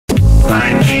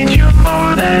Hey,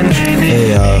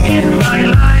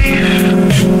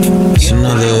 it's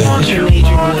another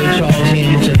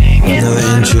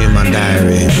entry in my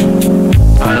diary.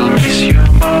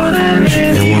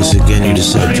 And once again, you're the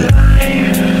subject.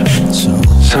 So,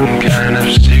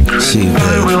 see you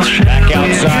later. Back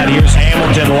outside, here's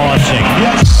Hamilton launching.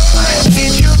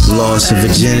 Loss of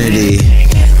virginity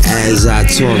as I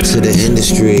talk to the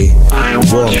industry.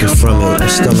 Walking from it, my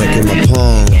stomach in my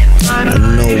palm. I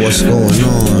know what's going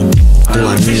on. Do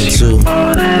I need to?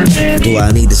 Do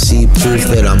I need to see proof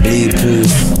that I'm bleed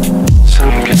proof?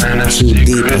 Too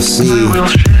deep I see,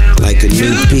 like a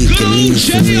new peak and needs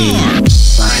for me.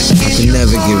 I can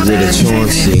never get rid of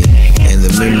Chauncey, and the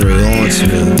memory haunts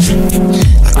me.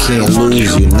 I can't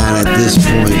lose you, not at this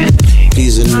point.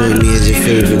 Please anoint me as your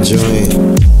favorite joint.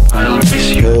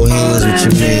 Hold hands with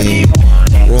your man.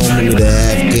 Roll me to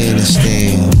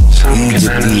Afghanistan.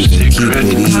 Egypt even, keep it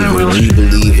even. We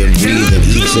believe and breathe in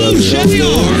each other.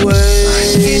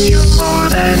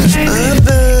 I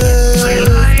beg,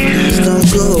 please don't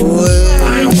go away.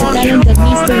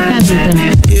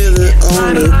 You're the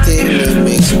only thing that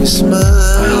makes me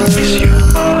smile.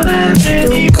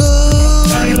 Don't go,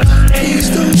 please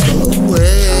don't go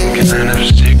away.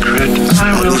 I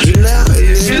need you now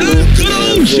and then.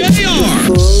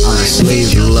 I'm a slave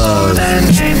to love.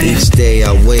 Each day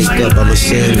I wake up, I'm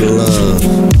ashamed of love.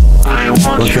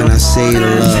 What can I say to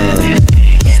love?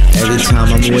 Every time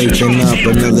I'm waking up,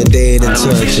 another day to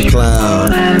touch a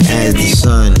cloud. As the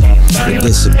sun, it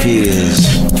disappears.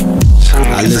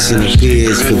 I listen to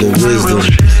peers for the wisdom,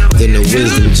 then the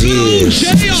wisdom jeers.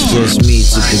 It's just me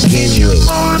to begin with,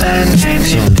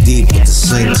 so I'm deep with the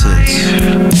sentence.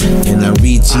 And I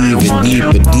reach even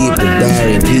deeper,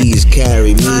 Barry, please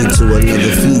carry me to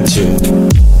another feature.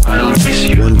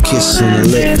 One kiss on the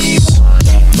lips,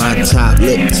 my top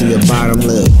lip to your bottom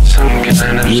lip.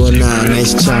 You and I,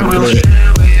 nice chocolate.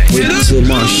 Whip till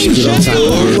Marsh, get on top of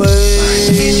it.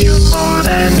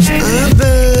 I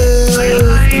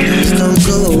beg, please don't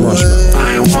go away. I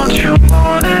want you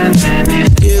more than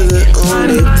anything. You're the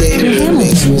only thing that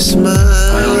makes me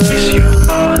smile.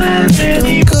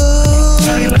 Don't go,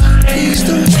 please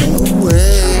don't go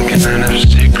away. I need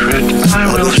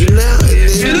you now and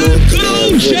then.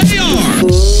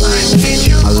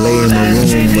 I lay in my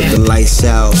room with the lights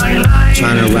out,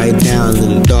 trying to write down in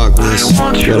the darkness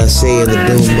what I say in the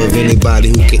doom of anybody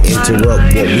who can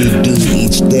interrupt what we do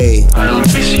each day.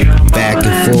 Back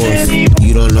and forth,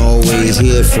 you don't always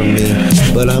hear from me,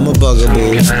 but I'm a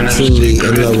bugaboo, truly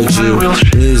in love with you.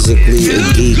 Musically a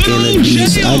geek and a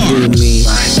beast, I do me.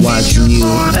 Watching you,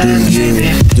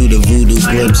 do the voodoo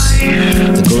glimpse,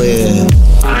 the glare,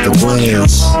 the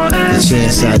glance, the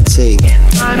chance I take,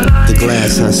 the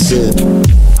glass I sip.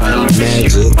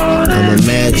 Magic, I'm a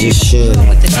magician.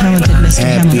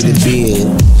 Happy to be it,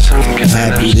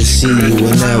 happy to see you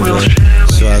whenever.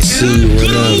 So I see you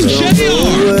whenever. Don't go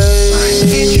away.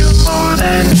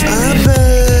 I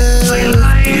beg,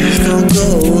 please don't go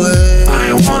away. I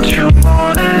want you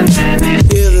more than anything.